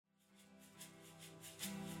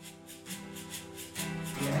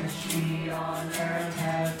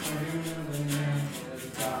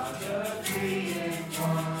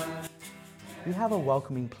have a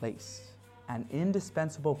welcoming place, an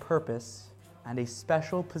indispensable purpose, and a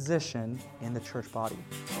special position in the church body.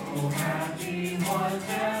 Oh, happy ones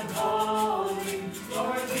and holy,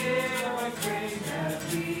 Lord, hear our praise that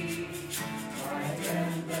we, like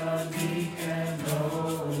and the meek and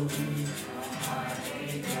lowly, on high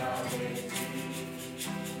may dwell with thee.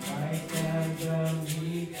 Like and the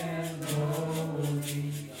meek and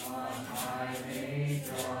lowly, on high may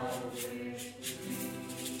dwell with thee.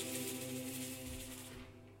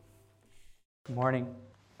 Good morning.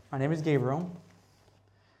 My name is Gabriel,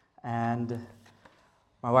 and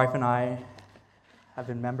my wife and I have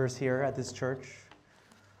been members here at this church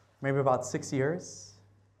maybe about 6 years.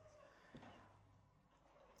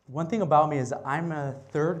 One thing about me is I'm a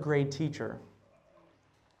third grade teacher,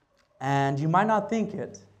 and you might not think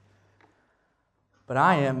it, but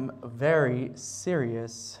I am very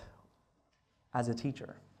serious as a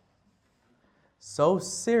teacher. So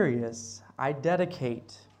serious, I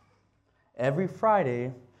dedicate every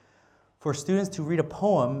Friday for students to read a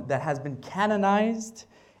poem that has been canonized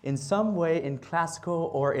in some way in classical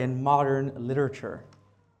or in modern literature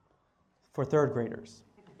for third graders.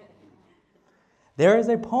 There is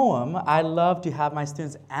a poem I love to have my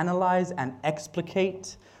students analyze and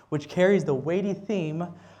explicate, which carries the weighty theme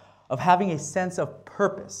of having a sense of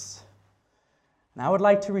purpose. And I would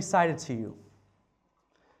like to recite it to you.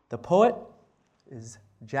 The poet is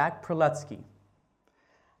Jack Prelutsky,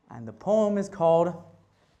 and the poem is called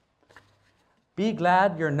Be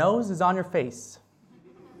Glad Your Nose is on Your Face.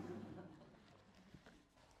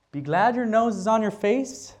 Be glad your nose is on your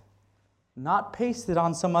face, not pasted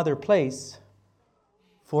on some other place.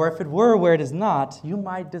 For if it were where it is not, you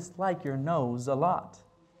might dislike your nose a lot.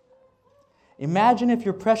 Imagine if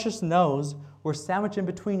your precious nose were sandwiched in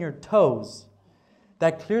between your toes.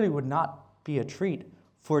 That clearly would not be a treat,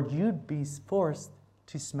 for you'd be forced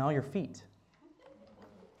to smell your feet.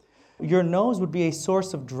 Your nose would be a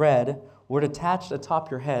source of dread were it attached atop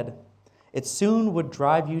your head. It soon would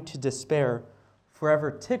drive you to despair, forever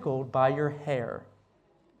tickled by your hair.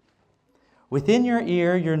 Within your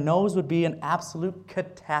ear, your nose would be an absolute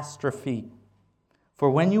catastrophe. For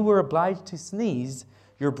when you were obliged to sneeze,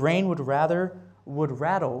 your brain would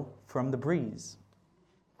rattle from the breeze.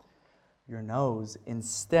 Your nose,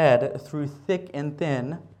 instead, through thick and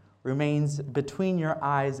thin, remains between your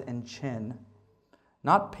eyes and chin,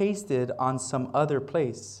 not pasted on some other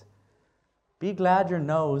place. Be glad your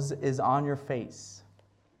nose is on your face.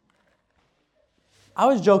 I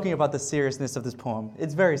was joking about the seriousness of this poem.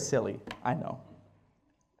 It's very silly, I know.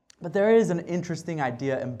 But there is an interesting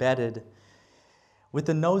idea embedded with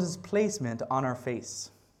the nose's placement on our face.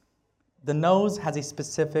 The nose has a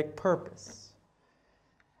specific purpose,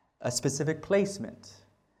 a specific placement,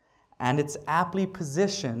 and it's aptly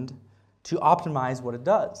positioned to optimize what it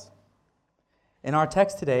does. In our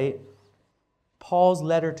text today, Paul's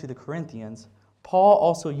letter to the Corinthians, Paul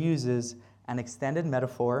also uses an extended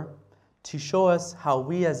metaphor to show us how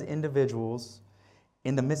we as individuals,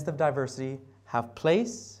 in the midst of diversity, have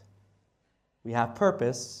place, we have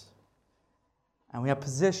purpose, and we have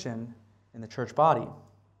position in the church body.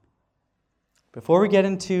 Before we get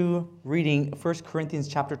into reading 1 Corinthians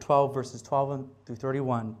chapter 12, verses 12 through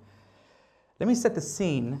 31, let me set the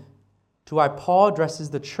scene to why Paul addresses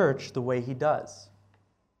the church the way he does.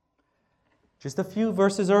 Just a few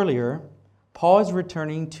verses earlier, Paul is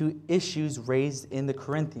returning to issues raised in the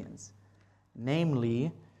Corinthians,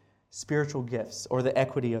 namely spiritual gifts or the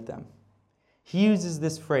equity of them. He uses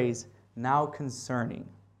this phrase, now concerning,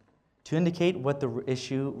 to indicate what the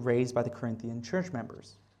issue raised by the Corinthian church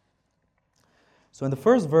members. So in the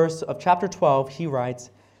first verse of chapter 12, he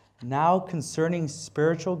writes, now concerning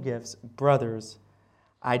spiritual gifts, brothers,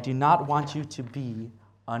 I do not want you to be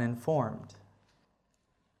uninformed.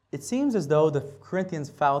 It seems as though the Corinthians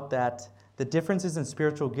felt that the differences in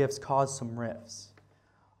spiritual gifts caused some rifts.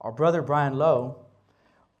 Our brother Brian Lowe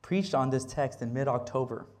preached on this text in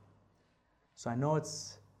mid-October. So I know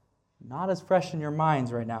it's not as fresh in your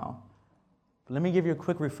minds right now, but let me give you a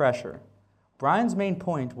quick refresher. Brian's main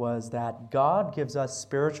point was that God gives us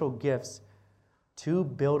spiritual gifts to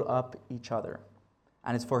build up each other,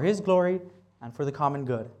 and it's for His glory and for the common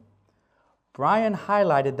good. Brian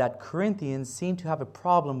highlighted that Corinthians seem to have a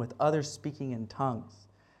problem with others speaking in tongues,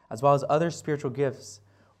 as well as other spiritual gifts,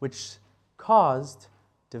 which caused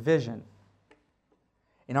division.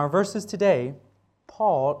 In our verses today,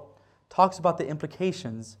 Paul talks about the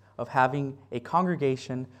implications of having a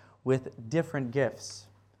congregation with different gifts,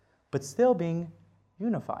 but still being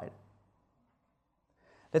unified.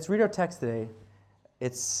 Let's read our text today.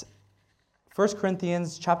 It's 1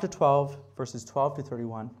 Corinthians chapter 12, verses 12 to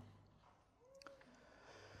 31.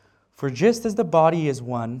 For just as the body is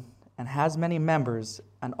one and has many members,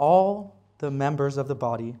 and all the members of the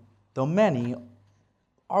body, though many,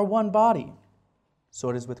 are one body, so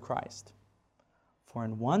it is with Christ. For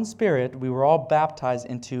in one Spirit we were all baptized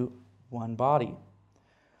into one body.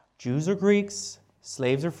 Jews or Greeks,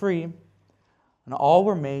 slaves or free, and all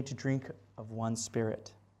were made to drink of one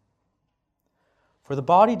Spirit. For the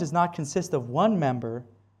body does not consist of one member,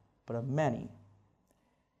 but of many.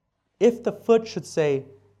 If the foot should say,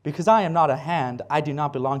 because I am not a hand, I do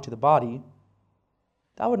not belong to the body,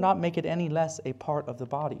 that would not make it any less a part of the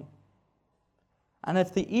body. And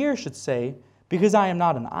if the ear should say, because I am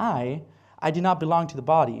not an eye, I do not belong to the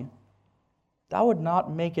body, that would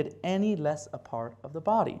not make it any less a part of the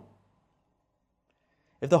body.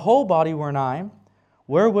 If the whole body were an eye,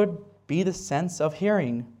 where would be the sense of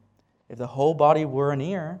hearing? If the whole body were an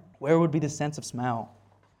ear, where would be the sense of smell?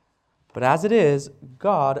 But as it is,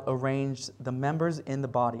 God arranged the members in the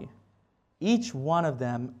body, each one of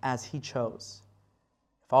them as He chose.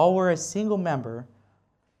 If all were a single member,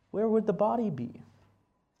 where would the body be?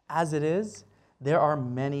 As it is, there are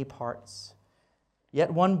many parts,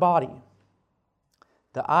 yet one body.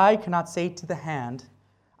 The eye cannot say to the hand,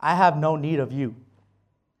 I have no need of you,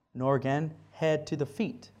 nor again head to the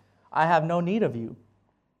feet, I have no need of you.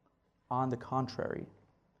 On the contrary,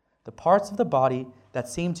 the parts of the body that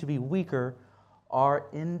seem to be weaker are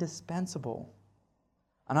indispensable.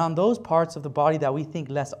 And on those parts of the body that we think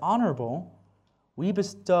less honorable, we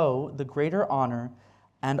bestow the greater honor,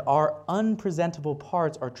 and our unpresentable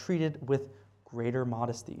parts are treated with greater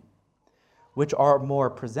modesty, which our more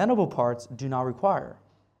presentable parts do not require.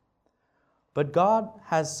 But God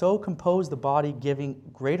has so composed the body, giving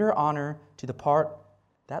greater honor to the part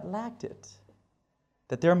that lacked it,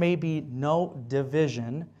 that there may be no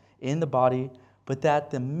division in the body, but that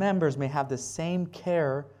the members may have the same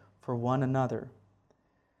care for one another.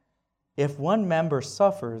 If one member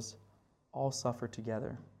suffers, all suffer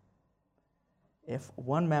together. If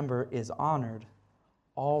one member is honored,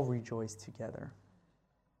 all rejoice together.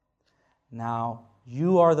 Now,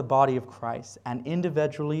 you are the body of Christ, and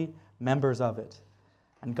individually members of it.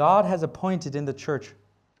 And God has appointed in the church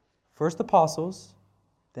first apostles,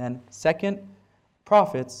 then second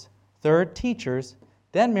prophets, third teachers,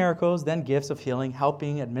 then miracles, then gifts of healing,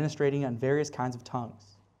 helping, administrating, and various kinds of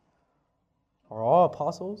tongues. Are all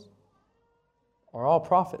apostles? Are all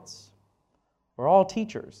prophets? Are all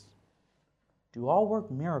teachers? Do all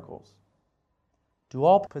work miracles? Do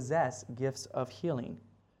all possess gifts of healing?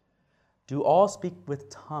 Do all speak with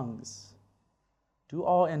tongues? Do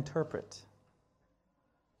all interpret?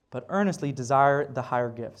 But earnestly desire the higher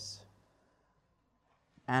gifts.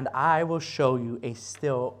 And I will show you a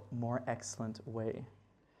still more excellent way.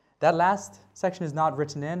 That last section is not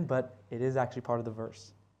written in, but it is actually part of the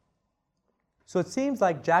verse. So it seems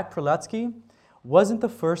like Jack Prelutsky wasn't the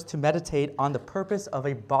first to meditate on the purpose of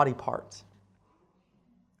a body part.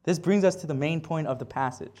 This brings us to the main point of the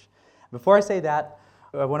passage. Before I say that,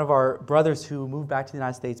 one of our brothers who moved back to the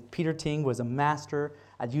United States, Peter Ting, was a master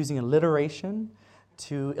at using alliteration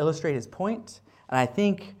to illustrate his point, and I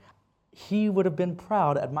think he would have been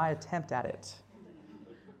proud at my attempt at it.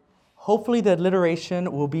 Hopefully the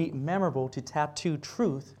alliteration will be memorable to tattoo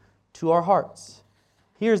truth to our hearts.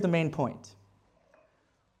 Here's the main point.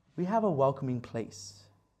 We have a welcoming place,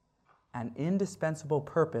 an indispensable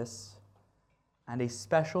purpose, and a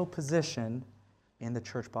special position in the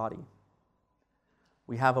church body.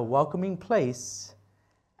 We have a welcoming place,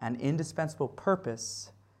 an indispensable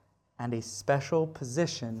purpose, and a special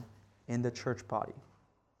position in the church body.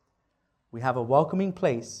 We have a welcoming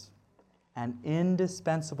place, an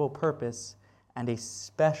indispensable purpose, and a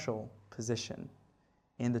special position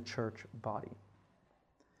in the church body.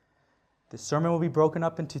 The sermon will be broken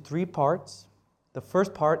up into 3 parts. The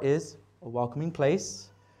first part is a welcoming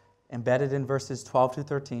place, embedded in verses 12 to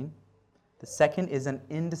 13. The second is an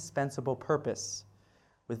indispensable purpose,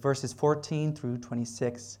 with verses 14 through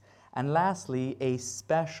 26. And lastly, a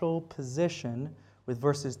special position, with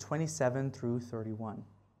verses 27 through 31.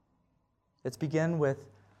 Let's begin with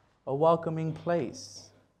a welcoming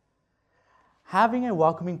place. Having a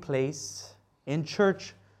welcoming place in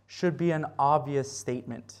church should be an obvious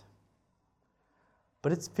statement.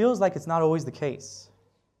 But it feels like it's not always the case.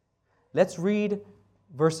 Let's read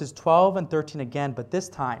verses 12 and 13 again, but this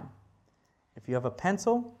time, if you have a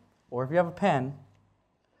pencil or if you have a pen,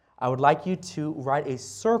 I would like you to write a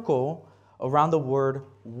circle around the word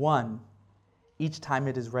one each time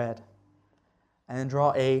it is read. And then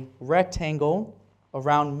draw a rectangle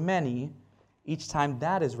around many each time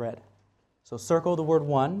that is read. So circle the word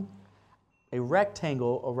one, a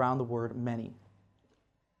rectangle around the word many.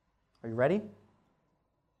 Are you ready?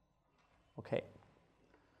 Okay.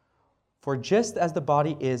 For just as the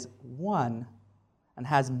body is one and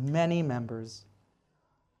has many members,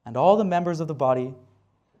 and all the members of the body,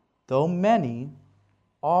 though many,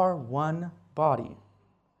 are one body,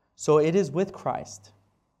 so it is with Christ.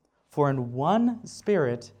 For in one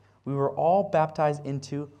Spirit we were all baptized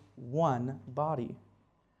into one body.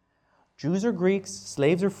 Jews or Greeks,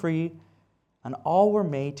 slaves or free, and all were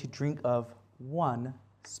made to drink of one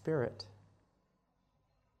Spirit.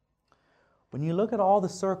 When you look at all the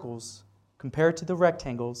circles compared to the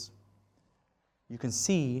rectangles, you can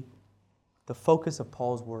see the focus of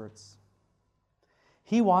Paul's words.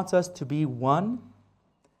 He wants us to be one,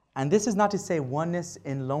 and this is not to say oneness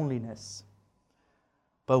in loneliness,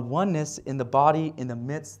 but oneness in the body in the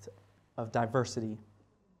midst of diversity.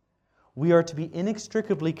 We are to be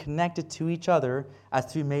inextricably connected to each other as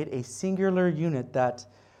to be made a singular unit that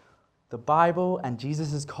the Bible and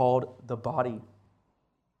Jesus is called the body.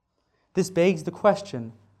 This begs the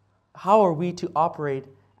question, how are we to operate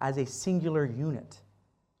as a singular unit?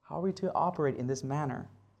 How are we to operate in this manner?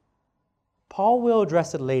 Paul will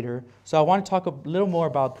address it later, so I want to talk a little more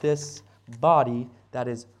about this body that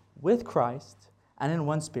is with Christ and in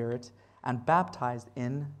one Spirit and baptized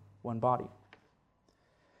in one body.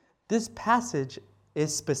 This passage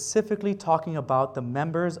is specifically talking about the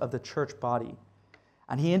members of the church body,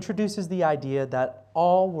 and he introduces the idea that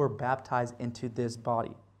all were baptized into this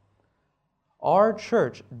body. Our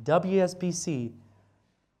church, WSBC,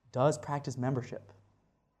 does practice membership.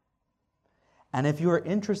 And if you are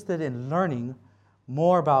interested in learning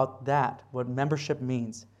more about that, what membership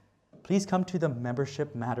means, please come to the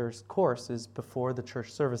Membership Matters courses before the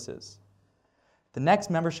church services. The next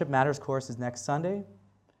Membership Matters course is next Sunday.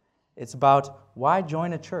 It's about why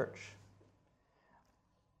join a church.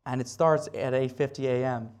 And it starts at 8:50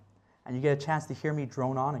 a.m. And you get a chance to hear me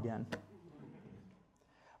drone on again.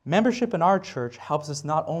 Membership in our church helps us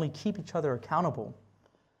not only keep each other accountable,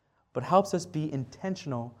 but helps us be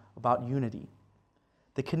intentional about unity.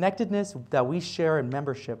 The connectedness that we share in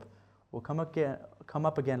membership will come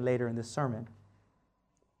up again later in this sermon.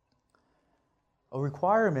 A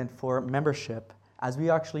requirement for membership, as we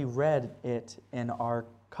actually read it in our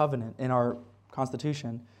covenant, in our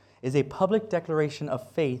Constitution, is a public declaration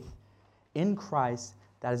of faith in Christ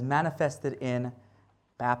that is manifested in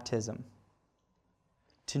baptism.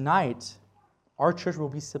 Tonight, our church will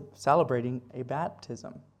be celebrating a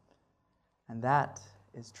baptism, and that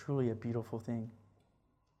is truly a beautiful thing.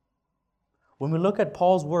 When we look at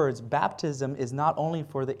Paul's words, baptism is not only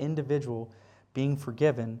for the individual being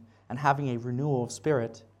forgiven and having a renewal of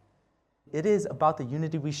spirit, it is about the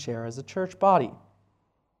unity we share as a church body.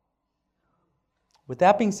 With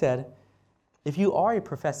that being said, if you are a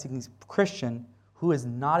professing Christian who is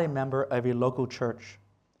not a member of a local church,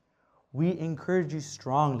 we encourage you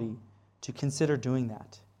strongly to consider doing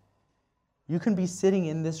that. You can be sitting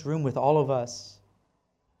in this room with all of us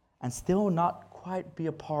and still not quite be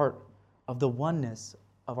a part of the oneness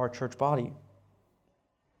of our church body.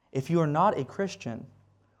 If you are not a Christian,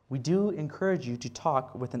 we do encourage you to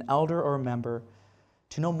talk with an elder or a member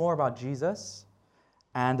to know more about Jesus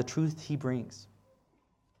and the truth he brings.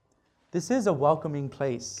 This is a welcoming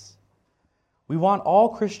place. We want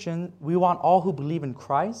all who believe in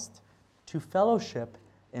Christ to fellowship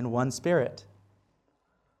in one Spirit.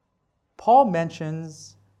 Paul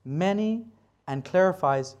mentions many and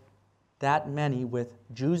clarifies that many with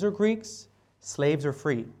Jews or Greeks, slaves or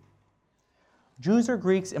free. Jews or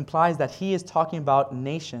Greeks implies that he is talking about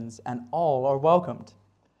nations and all are welcomed.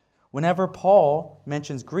 Whenever Paul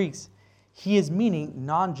mentions Greeks, he is meaning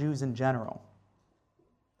non-Jews in general.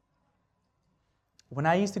 When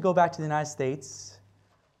I used to go back to the United States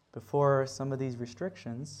before some of these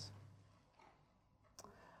restrictions,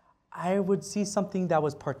 I would see something that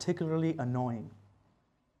was particularly annoying.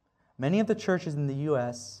 Many of the churches in the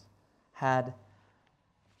U.S. had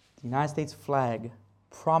the United States flag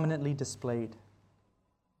prominently displayed.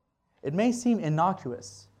 It may seem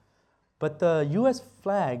innocuous, but the U.S.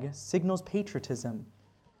 flag signals patriotism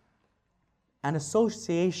and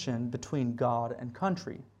association between God and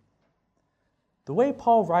country. The way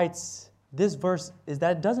Paul writes this verse is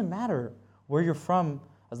that it doesn't matter where you're from,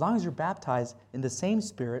 as long as you're baptized in the same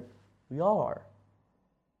Spirit, we all are.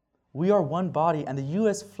 We are one body, and the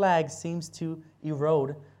U.S. flag seems to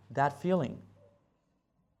erode that feeling.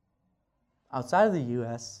 Outside of the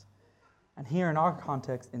U.S., and here in our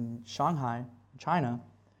context in Shanghai, China,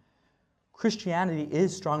 Christianity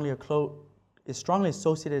is strongly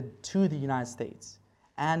associated to the United States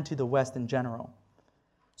and to the West in general.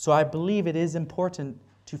 So I believe it is important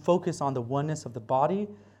to focus on the oneness of the body,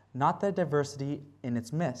 not the diversity in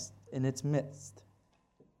its midst.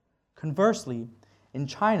 Conversely, in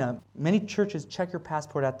China, many churches check your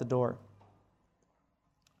passport at the door.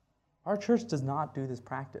 Our church does not do this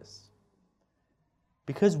practice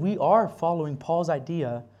because we are following Paul's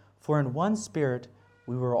idea, for in one Spirit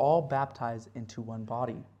we were all baptized into one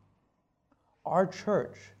body. Our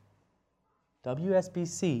church,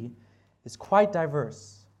 WSBC, is quite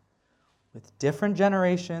diverse, with different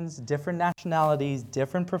generations, different nationalities,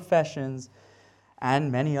 different professions,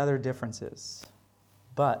 and many other differences.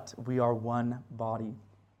 But we are one body.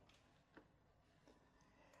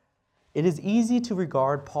 It is easy to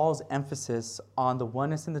regard Paul's emphasis on the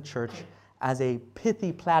oneness in the church as a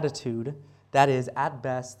pithy platitude that is, at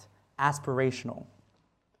best, aspirational.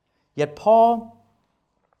 Yet Paul,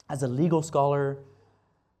 as a legal scholar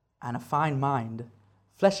and a fine mind,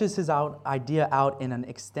 fleshes his idea out in an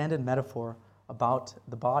extended metaphor about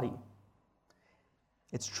the body.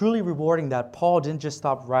 It's truly rewarding that Paul didn't just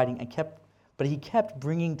stop writing but he kept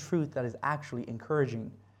bringing truth that is actually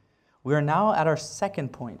encouraging. We are now at our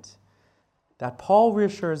second point, that Paul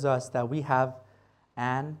reassures us that we have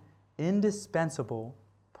an indispensable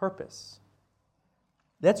purpose.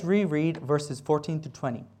 Let's reread verses 14 to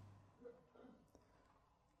 20.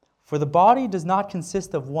 For the body does not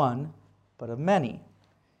consist of one, but of many.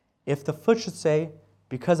 If the foot should say,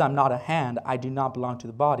 because I'm not a hand, I do not belong to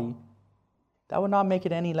the body, that would not make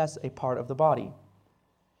it any less a part of the body.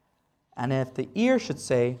 And if the ear should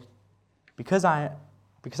say, because I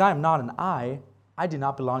am not an eye, I do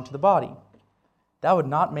not belong to the body, that would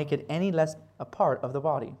not make it any less a part of the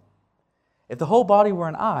body. If the whole body were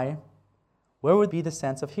an eye, where would be the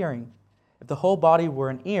sense of hearing? If the whole body were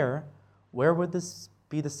an ear, where would this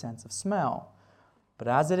be the sense of smell? But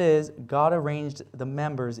as it is, God arranged the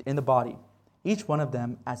members in the body, each one of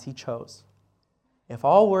them as he chose. If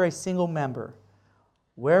all were a single member,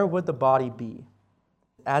 where would the body be?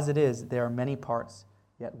 As it is, there are many parts,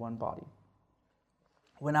 yet one body.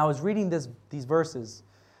 When I was reading these verses,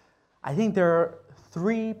 I think there are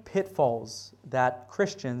three pitfalls that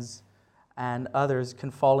Christians and others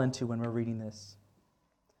can fall into when we're reading this.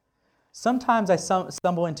 Sometimes I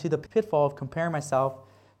stumble into the pitfall of comparing myself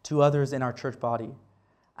to others in our church body,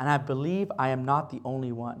 and I believe I am not the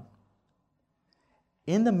only one.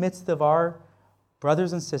 In the midst of our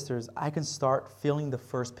brothers and sisters, I can start feeling the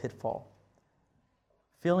first pitfall,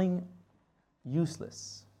 feeling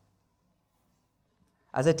useless.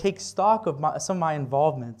 As I take stock of some of my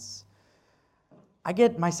involvements, I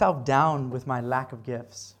get myself down with my lack of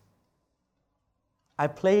gifts. I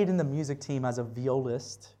played in the music team as a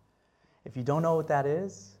violist. If you don't know what that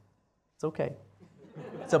is, it's okay.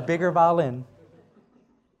 It's a bigger violin.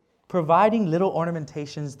 Providing little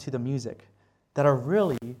ornamentations to the music that are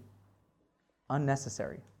really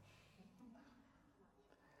unnecessary.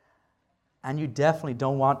 And you definitely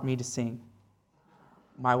don't want me to sing.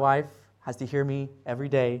 My wife has to hear me every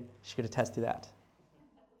day. She could attest to that.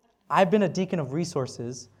 I've been a deacon of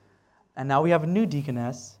resources, and now we have a new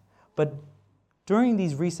deaconess, but during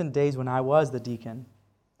these recent days when I was the deacon,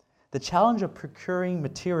 the challenge of procuring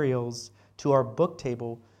materials to our book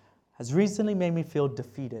table has recently made me feel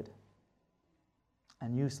defeated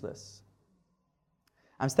and useless.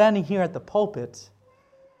 I'm standing here at the pulpit,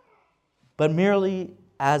 but merely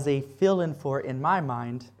as a fill-in for, in my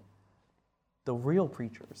mind, the real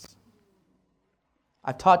preachers.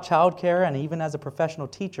 I've taught childcare, and even as a professional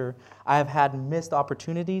teacher, I have had missed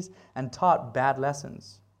opportunities and taught bad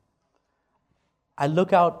lessons. I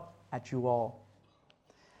look out at you all,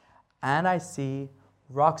 and I see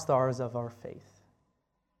rock stars of our faith,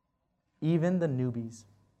 even the newbies.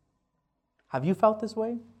 Have you felt this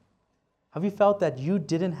way? Have you felt that you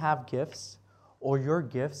didn't have gifts, or your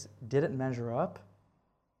gifts didn't measure up?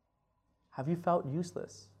 Have you felt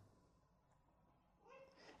useless?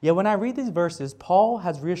 Yet when I read these verses, Paul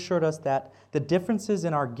has reassured us that the differences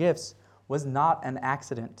in our gifts was not an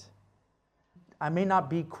accident. I may not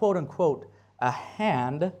be, quote unquote, a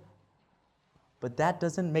hand, but that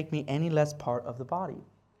doesn't make me any less part of the body.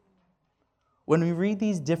 When we read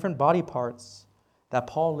these different body parts that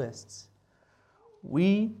Paul lists,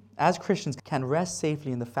 we, as Christians, can rest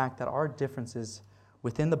safely in the fact that our differences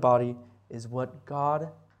within the body is what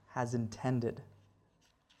God has intended.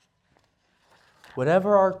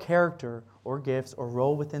 Whatever our character or gifts or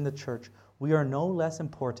role within the church, we are no less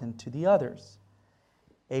important to the others.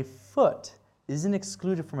 A foot isn't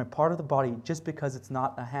excluded from a part of the body just because it's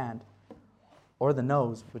not a hand, or the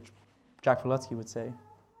nose, which Jack Prelutsky would say.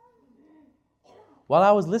 While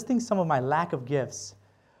I was listing some of my lack of gifts,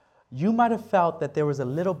 you might have felt that there was a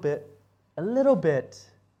little bit of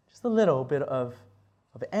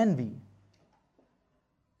envy.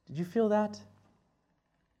 Did you feel that?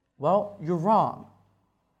 Well, you're wrong.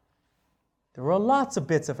 There were lots of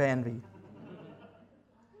bits of envy.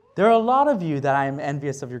 There are a lot of you that I am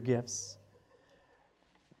envious of your gifts.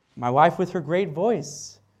 My wife with her great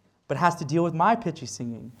voice, but has to deal with my pitchy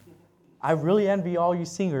singing. I really envy all you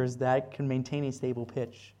singers that can maintain a stable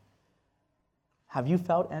pitch. Have you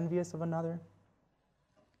felt envious of another?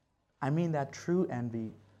 I mean that true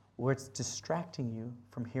envy where it's distracting you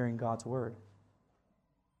from hearing God's word.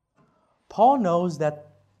 Paul knows that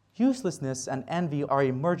uselessness and envy are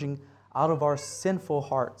emerging out of our sinful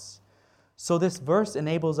hearts. So this verse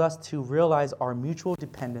enables us to realize our mutual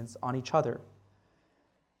dependence on each other.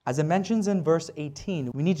 As it mentions in verse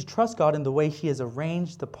 18, we need to trust God in the way He has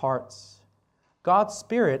arranged the parts. God's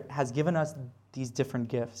Spirit has given us these different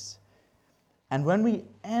gifts. And when we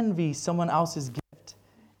envy someone else's gift,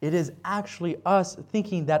 it is actually us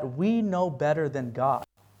thinking that we know better than God.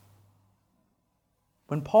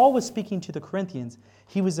 When Paul was speaking to the Corinthians,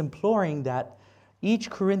 he was imploring that each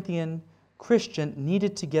Corinthian Christian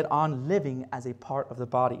needed to get on living as a part of the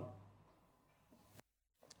body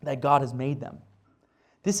that God has made them.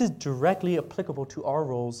 This is directly applicable to our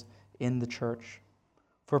roles in the church.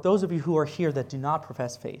 For those of you who are here that do not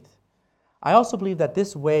profess faith, I also believe that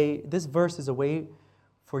this verse is a way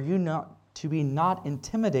for you not to be not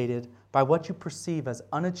intimidated by what you perceive as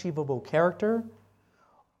unachievable character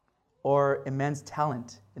or immense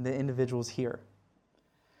talent in the individuals here.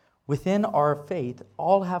 Within our faith,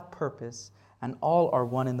 all have purpose and all are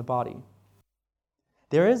one in the body.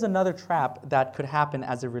 There is another trap that could happen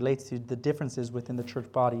as it relates to the differences within the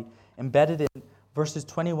church body, embedded in verses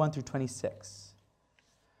 21 through 26.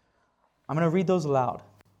 I'm going to read those aloud.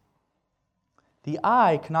 The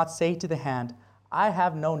eye cannot say to the hand, I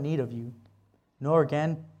have no need of you, nor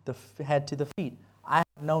again the head to the feet, I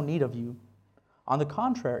have no need of you. On the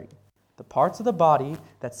contrary, the parts of the body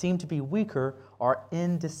that seem to be weaker are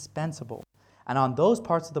indispensable. And on those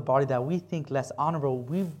parts of the body that we think less honorable,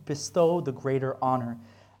 we bestow the greater honor.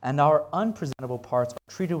 And our unpresentable parts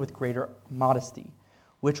are treated with greater modesty,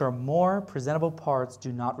 which our more presentable parts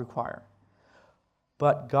do not require.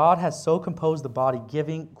 But God has so composed the body,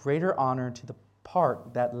 giving greater honor to the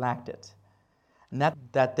part that lacked it, and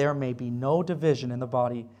that there may be no division in the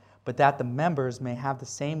body, but that the members may have the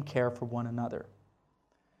same care for one another.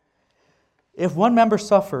 If one member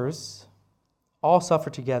suffers, all suffer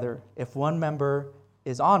together. If one member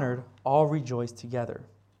is honored, all rejoice together.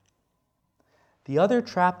 The other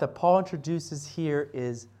trap that Paul introduces here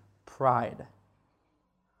is pride.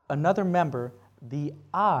 Another member, the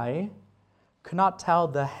eye, cannot tell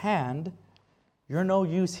the hand, you're no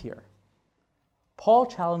use here. Paul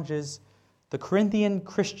challenges the Corinthian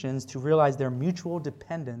Christians to realize their mutual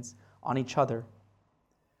dependence on each other.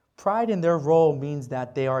 Pride in their role means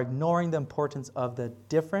that they are ignoring the importance of the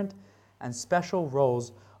different and special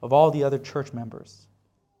roles of all the other church members.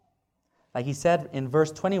 Like he said in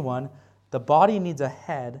verse 21, the body needs a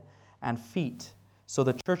head and feet, so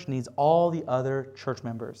the church needs all the other church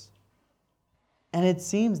members. And it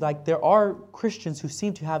seems like there are Christians who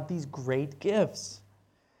seem to have these great gifts,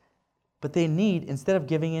 but they need, instead of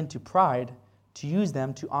giving in to pride, to use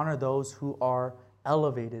them to honor those who are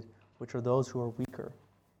elevated, which are those who are weaker.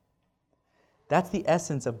 That's the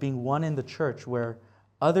essence of being one in the church, where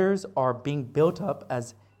others are being built up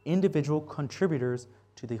as individual contributors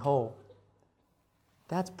to the whole.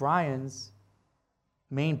 That's Brian's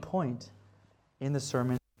main point in the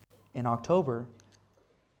sermon in October,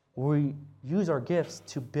 where we use our gifts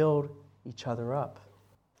to build each other up.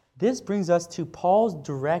 This brings us to Paul's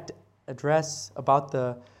direct address about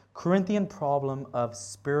the Corinthian problem of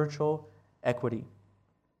spiritual equity.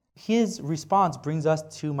 His response brings us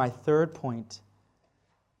to my third point,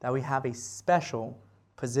 that we have a special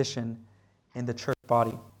position in the church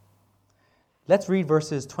body. Let's read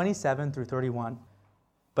verses 27 through 31.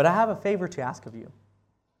 But I have a favor to ask of you.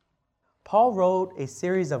 Paul wrote a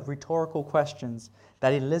series of rhetorical questions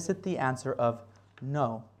that elicit the answer of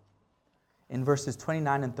no in verses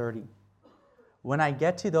 29 and 30. When I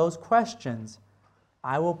get to those questions,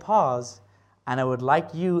 I will pause, and I would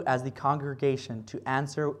like you as the congregation to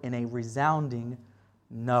answer in a resounding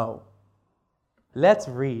no. Let's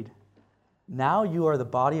read. Now you are the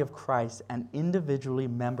body of Christ and individually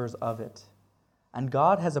members of it. And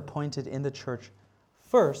God has appointed in the church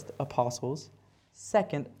first apostles,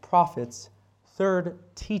 second prophets, third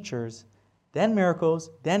teachers, then miracles,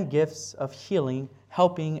 then gifts of healing,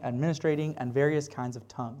 helping, administrating, and various kinds of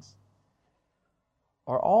tongues.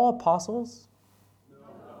 Are all apostles? No.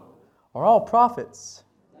 Are all prophets?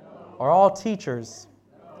 No. Are all teachers?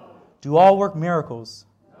 No. Do all work miracles?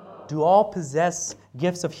 No. Do all possess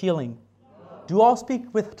gifts of healing? No. Do all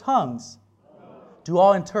speak with tongues? No. Do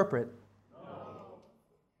all interpret? No.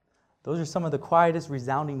 Those are some of the quietest,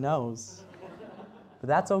 resounding no's. But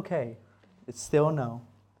that's okay. It's still a no.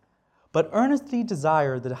 But earnestly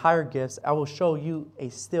desire the higher gifts. I will show you a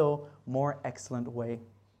still more excellent way.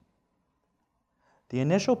 The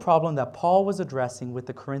initial problem that Paul was addressing with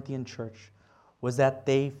the Corinthian church was that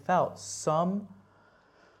they felt some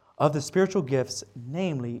of the spiritual gifts,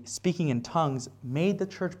 namely speaking in tongues, made the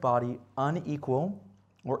church body unequal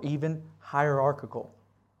or even hierarchical.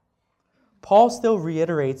 Paul still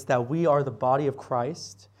reiterates that we are the body of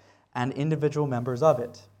Christ and individual members of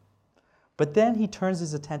it. But then he turns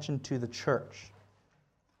his attention to the church.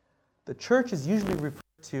 The church is usually referred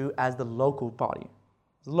to as the local body,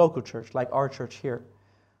 the local church, like our church here.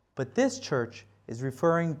 But this church is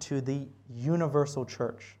referring to the universal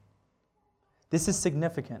church. This is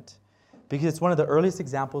significant because it's one of the earliest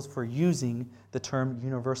examples for using the term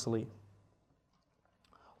universally.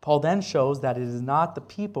 Paul then shows that it is not the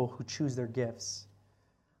people who choose their gifts,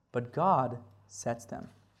 but God sets them.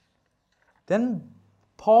 Then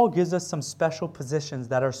Paul gives us some special positions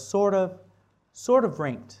that are sort of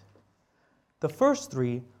ranked. The first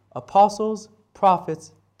three, apostles,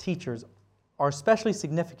 prophets, teachers, are especially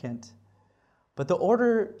significant, but the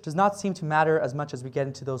order does not seem to matter as much as we get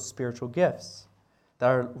into those spiritual gifts that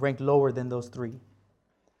are ranked lower than those three.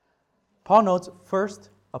 Paul notes, first,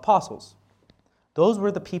 apostles. Those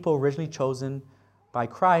were the people originally chosen by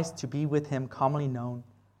Christ to be with him, commonly known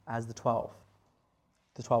as the 12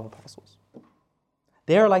 apostles.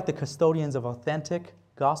 They are like the custodians of authentic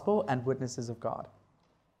gospel and witnesses of God.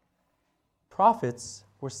 Prophets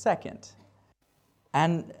were second,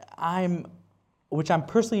 and I'm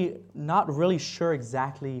personally not really sure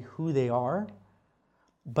exactly who they are,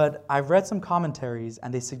 but I've read some commentaries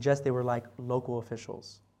and they suggest they were like local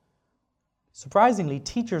officials. Surprisingly,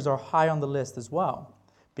 teachers are high on the list as well,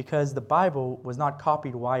 because the Bible was not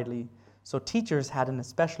copied widely, so teachers had an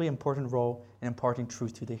especially important role in imparting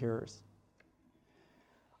truth to the hearers.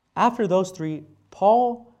 After those three,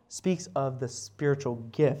 Paul speaks of the spiritual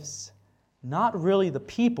gifts, not really the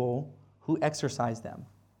people who exercise them.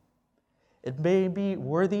 It may be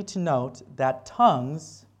worthy to note that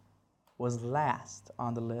tongues was last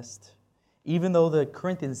on the list, even though the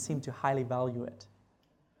Corinthians seemed to highly value it.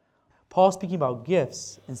 Paul speaking about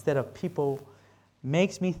gifts instead of people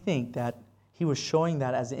makes me think that he was showing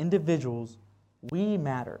that as individuals, we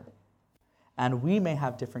matter. And we may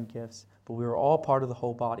have different gifts, but we are all part of the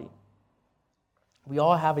whole body. We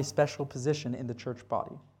all have a special position in the church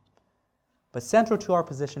body. But central to our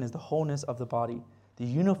position is the wholeness of the body, the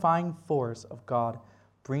unifying force of God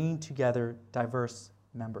bringing together diverse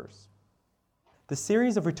members. The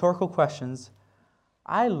series of rhetorical questions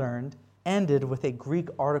I learned ended with a Greek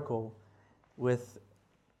article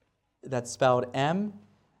that's spelled M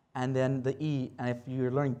and then the E, and if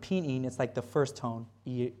you're learning pinyin, it's like the first tone,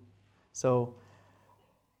 E. So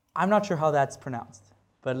I'm not sure how that's pronounced,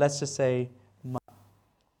 but let's just say M,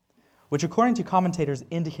 which according to commentators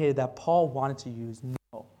indicated that Paul wanted to use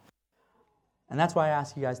no. And that's why I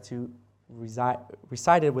ask you guys to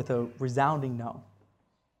recite it with a resounding no.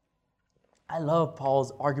 I love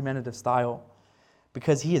Paul's argumentative style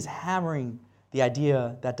because he is hammering the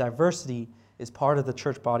idea that diversity is part of the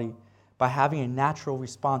church body by having a natural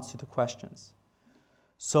response to the questions.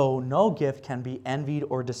 So no gift can be envied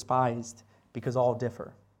or despised because all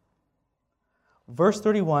differ. Verse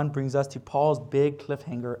 31 brings us to Paul's big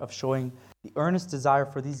cliffhanger of showing the earnest desire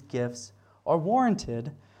for these gifts are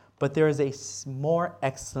warranted, but there is a more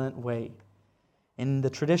excellent way. In the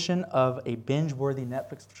tradition of a binge-worthy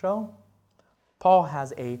Netflix show, Paul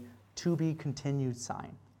has a to be continued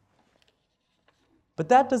sign. But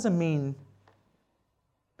that doesn't mean,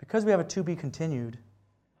 because we have a to be continued,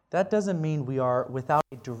 that doesn't mean we are without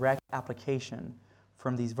a direct application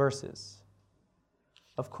from these verses.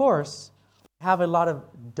 Of course, we have a lot of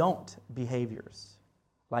don't behaviors,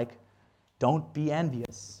 like don't be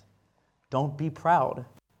envious, don't be proud,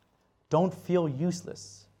 don't feel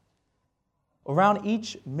useless. Around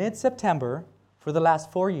each mid-September for the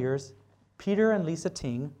last 4 years, Peter and Lisa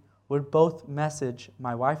Ting would both message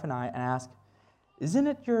my wife and I and ask, "Isn't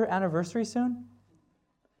it your anniversary soon?"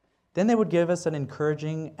 Then they would give us an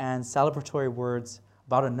encouraging and celebratory words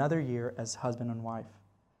about another year as husband and wife.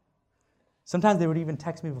 Sometimes they would even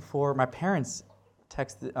text me before my parents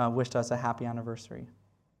wished us a happy anniversary.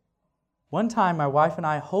 One time, my wife and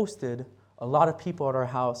I hosted a lot of people at our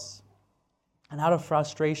house, and out of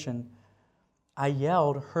frustration, I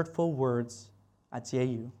yelled hurtful words at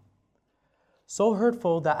Yeyu. So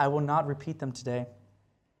hurtful that I will not repeat them today.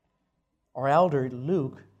 Our elder,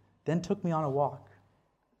 Luke, then took me on a walk,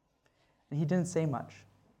 and he didn't say much.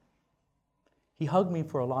 He hugged me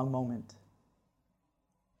for a long moment.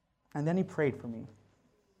 And then he prayed for me.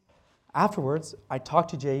 Afterwards, I talked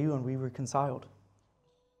to JU and we reconciled.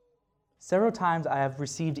 Several times I have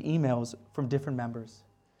received emails from different members,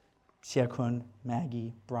 Xie Kun,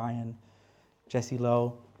 Maggie, Brian, Jesse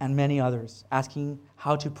Lowe, and many others, asking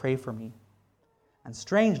how to pray for me. And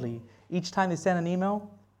strangely, each time they sent an email,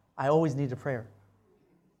 I always needed prayer.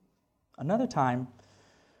 Another time,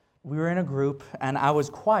 we were in a group and I was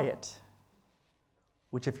quiet,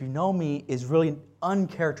 which if you know me is really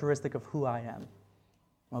uncharacteristic of who I am.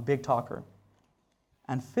 I'm a big talker.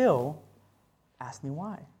 And Phil asked me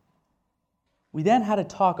why. We then had a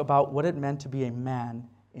talk about what it meant to be a man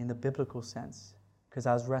in the biblical sense, because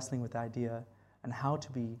I was wrestling with the idea and how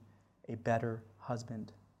to be a better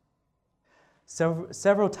husband.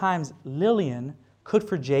 Several times, Lillian cooked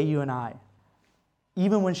for JU and I,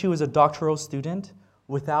 even when she was a doctoral student,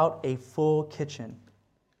 without a full kitchen.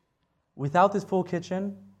 Without this full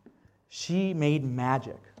kitchen, she made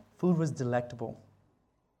magic. Food was delectable.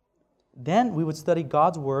 Then we would study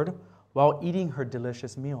God's Word while eating her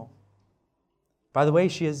delicious meal. By the way,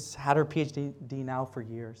 she has had her PhD now for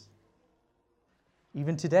years.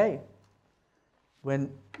 Even today,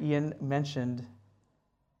 when Ian mentioned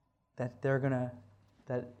that they're gonna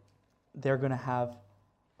have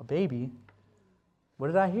a baby, what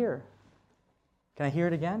did I hear? Can I hear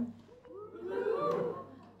it again?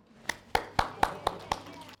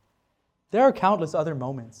 There are countless other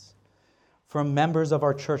moments from members of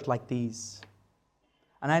our church like these.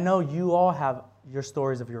 And I know you all have your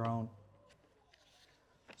stories of your own.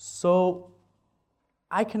 So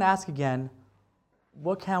I can ask again,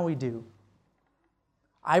 what can we do?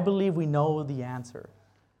 I believe we know the answer.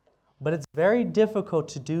 But it's very difficult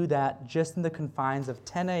to do that just in the confines of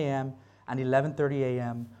 10 a.m. and 11:30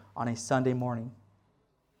 a.m. on a Sunday morning.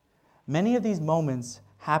 Many of these moments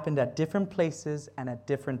happened at different places and at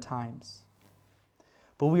different times.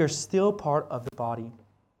 But we are still part of the body.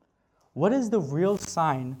 What is the real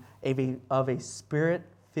sign of a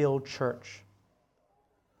spirit-filled church?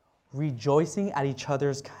 Rejoicing at each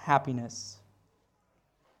other's happiness,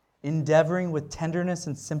 endeavoring with tenderness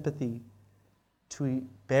and sympathy to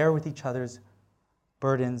bear with each other's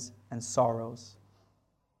burdens and sorrows.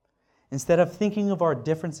 Instead of thinking of our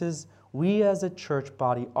differences, we as a church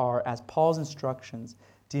body are, as Paul's instructions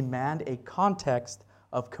demand, a context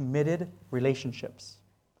of committed relationships.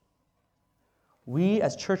 We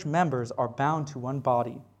as church members are bound to one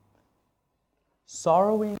body,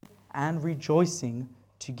 sorrowing and rejoicing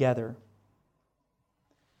together.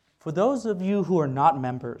 For those of you who are not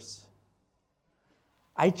members,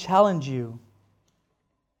 I challenge you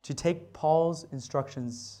to take Paul's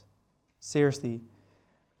instructions seriously,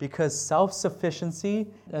 because self-sufficiency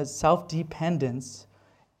and self-dependence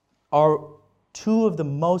are two of the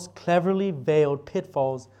most cleverly veiled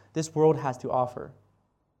pitfalls this world has to offer.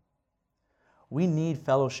 We need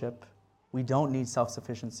fellowship. We don't need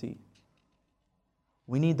self-sufficiency.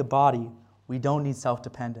 We need the body. We don't need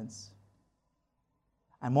self-dependence.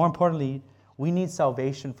 And more importantly, we need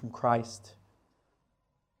salvation from Christ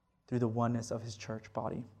through the oneness of his church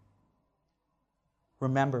body.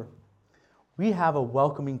 Remember, we have a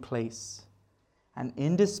welcoming place, an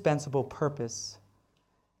indispensable purpose,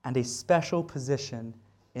 and a special position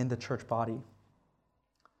in the church body.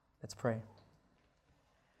 Let's pray.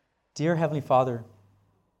 Dear Heavenly Father,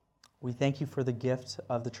 we thank you for the gift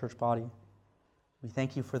of the church body. We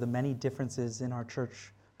thank you for the many differences in our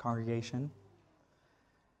church congregation,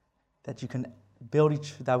 that we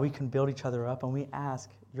can build each other up, and we ask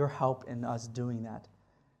your help in us doing that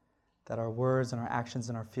our words and our actions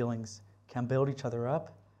and our feelings can build each other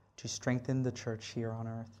up to strengthen the church here on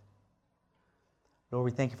earth. Lord,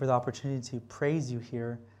 we thank you for the opportunity to praise you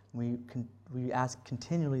here. We ask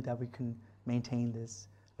continually that we can maintain this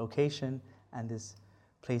location and this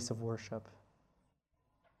place of worship.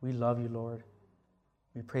 We love you, Lord.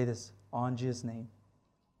 We pray this all in Jesus' name.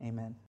 Amen.